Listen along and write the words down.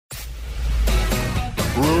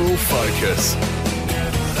Rural Focus.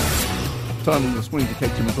 Time this morning to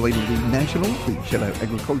catch him with the leader of the National, the Shadow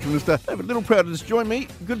Agriculture Minister. David Little, proud to just join me.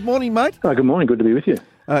 Good morning, mate. Good morning. Good to be with you.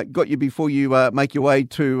 Got you before you make your way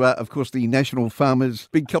to, of course, the National Farmers'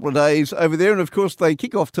 big couple of days over there. And, of course, they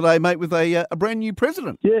kick off today, mate, with a brand new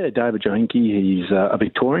president. Yeah, David Johanke. He's a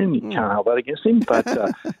Victorian. You can't help that against him. But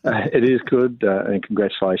it is good. And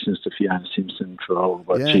congratulations to Fiona Simpson for all of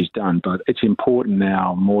what she's done. But it's important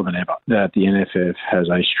now more than ever that the NFF has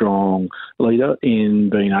a strong leader in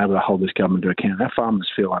being able to hold this government to account. Our farmers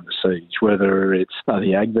feel under siege, whether it's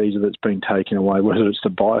the ag visa that's been taken away, whether it's the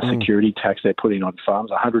biosecurity tax they're putting on farms,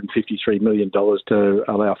 $153 million to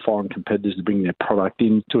allow foreign competitors to bring their product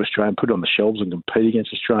into Australia and put it on the shelves and compete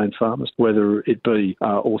against Australian farmers, whether it be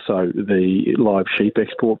also the live sheep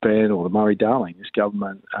export ban or the Murray-Darling. This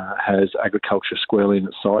government has agriculture squarely in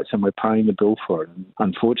its sights and we're paying the bill for it. And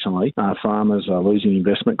unfortunately, farmers are losing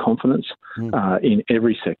investment confidence in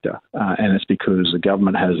every sector and it's because the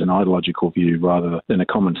government has an ideological view rather than a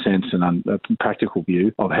common sense and a practical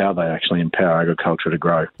view of how they actually empower agriculture to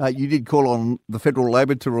grow. You did call on the Federal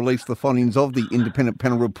Labor to release the findings of the independent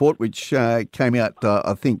panel report, which came out,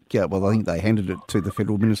 I think they handed it to the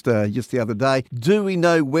Federal Minister just the other day. Do we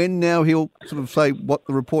know when now he'll sort of say what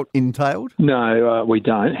the report entailed? No, we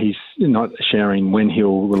don't. He's not sharing when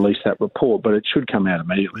he'll release that report, but it should come out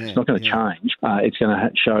immediately. It's not going to change. It's going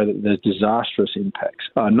to show that there's disastrous impacts,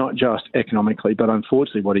 not just economically, but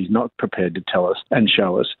unfortunately what he's not prepared to tell us and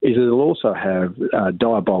show us is that it'll also have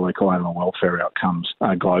diabolical animal welfare outcomes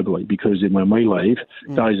globally, because when we leave,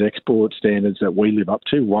 those export standards that we live up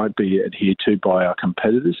to won't be adhered to by our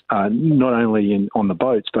competitors, not only on the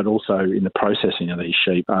boats, but also in the processing of these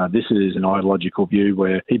sheep. This is an ideological view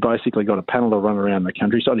where he basically got a panel to run around the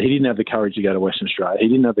countryside. He didn't have the courage to go to Western Australia. He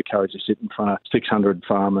didn't have the courage to sit in front of 600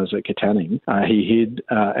 farmers at Katanning. He hid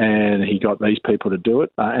and he got these people to do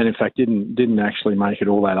it, and in fact didn't actually make it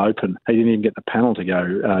all that open. He didn't even get the panel to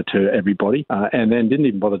go to everybody, and then didn't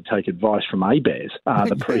even bother to take advice from ABARES,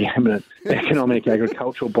 the preeminent economic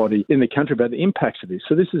agricultural body in the country, about the impacts of this.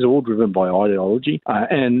 So this is all driven by ideology,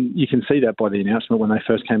 and you can see that by the announcement when they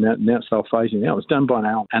first came out and announced they were phasing out. It was done by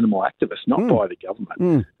an animal activist, not by the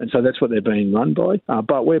government. And so that's what they're being run by.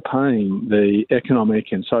 But we're paying the economic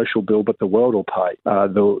and social bill, but the world will pay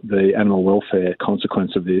the animal welfare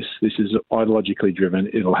consequence of this. This is ideologically driven.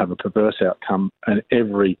 It'll have a perverse outcome in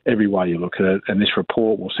every way you look at it, and this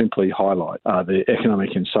report will simply highlight the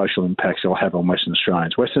economic and social impacts it'll have on Western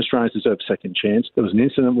Australians. Western Australians deserve a second chance. There was an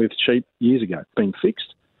incident with sheep years ago being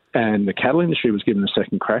fixed, and the cattle industry was given a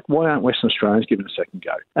second crack. Why aren't Western Australians given a second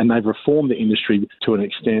go? And they've reformed the industry to an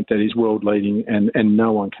extent that is world-leading and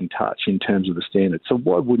no one can touch in terms of the standards. So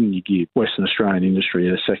why wouldn't you give Western Australian industry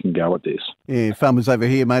a second go at this? Yeah, farmers over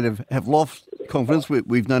here, mate, have lost confidence.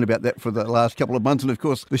 We've known about that for the last couple of months. And, of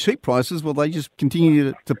course, the sheep prices, well, they just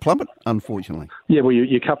continue to plummet, unfortunately. Yeah, well,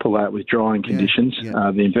 you couple that with drying conditions,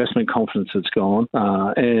 the investment confidence that's gone,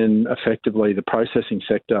 and effectively the processing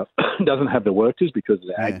sector doesn't have the workers because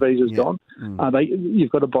the ag visa's gone. You've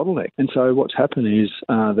got a bottleneck. And so what's happened is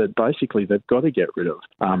that basically they've got to get rid of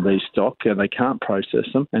these stock. They can't process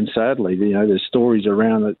them. And sadly, there's stories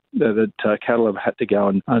around that cattle have had to go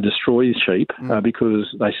and destroy sheep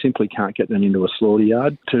because they simply can't get them into a slaughter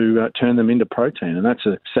yard to turn them into protein. And that's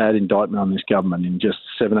a sad indictment on this government. In just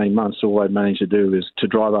 17 months, all they've managed to do is to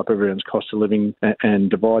drive up everyone's cost of living and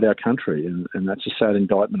divide our country. And that's a sad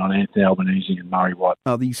indictment on Anthony Albanese and Murray Watt.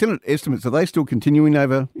 The Senate estimates, are they still continuing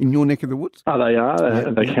over in your neck of the woods? They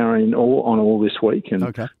are. They're carrying all this week. And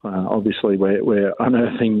obviously we're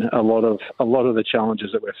unearthing a lot of the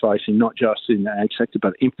challenges that we're facing, not just in the ag sector,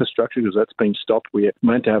 but infrastructure, because that's been stopped. We're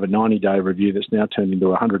meant to have a 90-day review that's now turned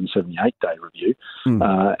into a 178-day review.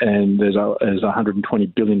 And there's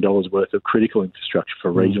 $120 billion worth of critical infrastructure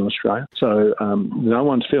for regional Australia. So no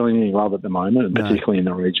one's feeling any love at the moment, and particularly in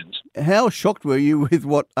the regions. How shocked were you with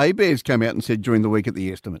what ABARES came out and said during the week at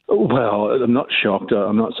the estimate? Well, I'm not shocked.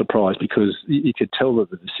 I'm not surprised, because you could tell that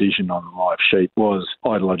the decision on live sheep was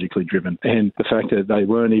ideologically driven, and the fact that they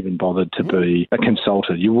weren't even bothered to be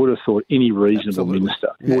consulted. You would have thought any reasonable minister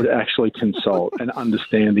would actually consult and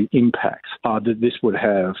understand the impacts that this would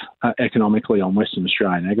have economically on Western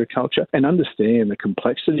Australian agriculture, and understand the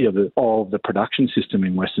complexity of the production system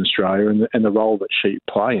in Western Australia and the role that sheep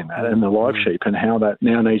play in that, and the live sheep, and how that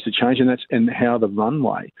now needs to change, and how the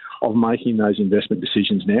runway of making those investment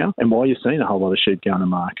decisions now, and why you're seeing a whole lot of sheep go on the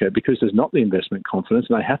market, because there's not the investment confidence,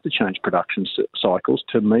 and they have to change production cycles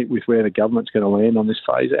to meet with where the government's going to land on this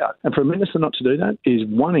phase out. And for a minister not to do that is,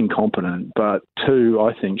 one, incompetent, but two,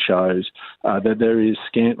 I think shows that there is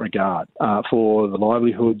scant regard for the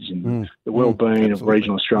livelihoods and the well-being of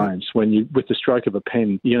regional Australians. When you, with the stroke of a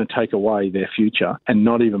pen, you're going to take away their future and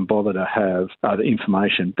not even bother to have the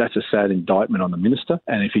information. That's a sad indictment on the minister.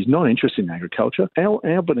 And if he's not interested in agriculture,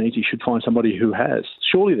 Albanese should find somebody who has.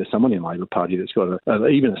 Surely there's someone in the Labor Party that's got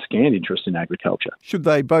even a scant interest in agriculture. Should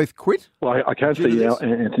they both quit? Well, I can't see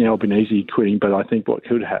Anthony Albanese quitting, but I think what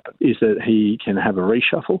could happen is that he can have a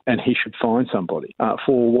reshuffle, and he should find somebody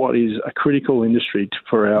for what is a critical industry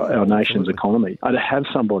for our nation's economy, to have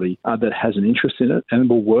somebody that has an interest in it and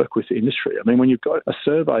will work with the industry. I mean, when you've got a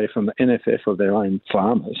survey from the NFF of their own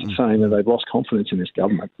farmers saying that they've lost confidence in this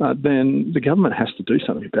government, then the government has to do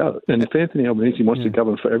something about it. And if Anthony Albanese wants to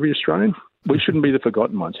govern for every Australian, we shouldn't be the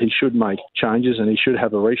forgotten ones. He should make changes, and he should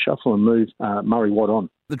have a reshuffle and move Murray Watt on.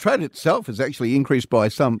 The trade itself has actually increased by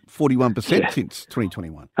some 41% since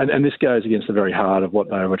 2021. And this goes against the very heart of what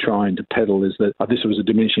they were trying to peddle, is that this was a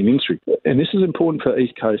diminishing industry. And this is important for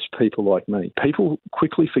East Coast people like me. People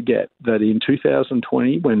quickly forget that in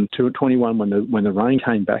 2020, when the rain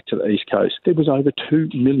came back to the East Coast, there was over 2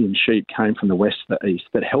 million sheep came from the west to the east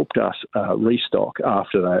that helped us restock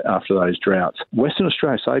after those droughts. Western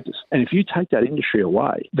Australia saved us. And if you take that industry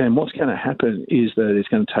away, then what's going to happen is that it's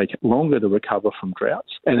going to take longer to recover from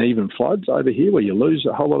droughts and even floods over here, where you lose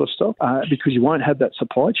a whole lot of stock because you won't have that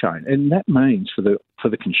supply chain. And that means for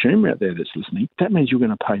the consumer out there that's listening, that means you're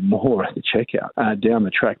going to pay more at the checkout down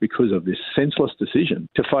the track because of this senseless decision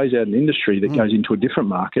to phase out an industry that goes into a different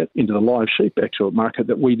market, into the live sheep export market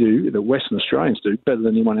that we do, that Western Australians do, better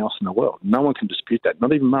than anyone else in the world. No one can dispute that,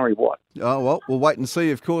 not even Murray Watt. Oh, well, we'll wait and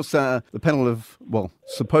see. Of course, the panel have,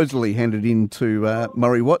 supposedly handed in to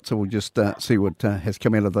Murray Watt, so we'll just see what has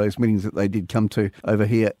come out of those meetings that they did come to over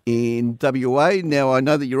here in WA. Now, I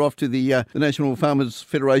know that you're off to the National Farmers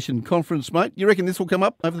Federation conference, mate. You reckon this will come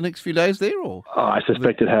up over the next few days there? Or I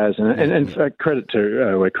suspect it has. And credit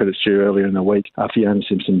to where credit's due, earlier in the week, Fiona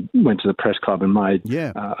Simpson went to the press club and made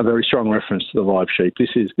a very strong reference to the live sheep. This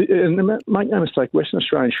is, and make no mistake, Western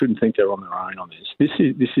Australians shouldn't think they're on their own on this.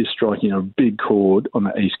 This is striking a big chord on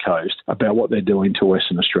the East Coast about what they're doing to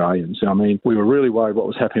Western Australians. I mean, we were really worried what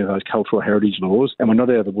was happening with those cultural heritage laws, and we're not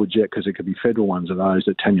out of the woods yet because it could be federal ones of those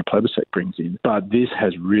that Tanya Plibersek brings in. But this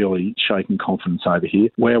has really shaken confidence over here.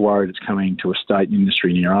 We're worried it's coming to a state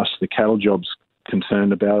industry near us. The cattle jobs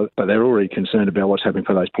concerned about it, but they're already concerned about what's happening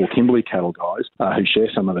for those poor Kimberley cattle guys who share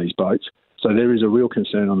some of these boats. So there is a real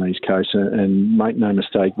concern on the East Coast, and make no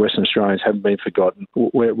mistake, Western Australians haven't been forgotten.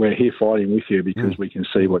 We're here fighting with you because we can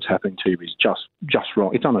see what's happening to you is just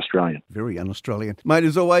wrong. It's un-Australian. Very un-Australian. Mate,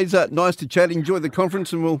 as always, nice to chat. Enjoy the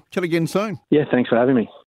conference, and we'll chat again soon. Yeah, thanks for having me.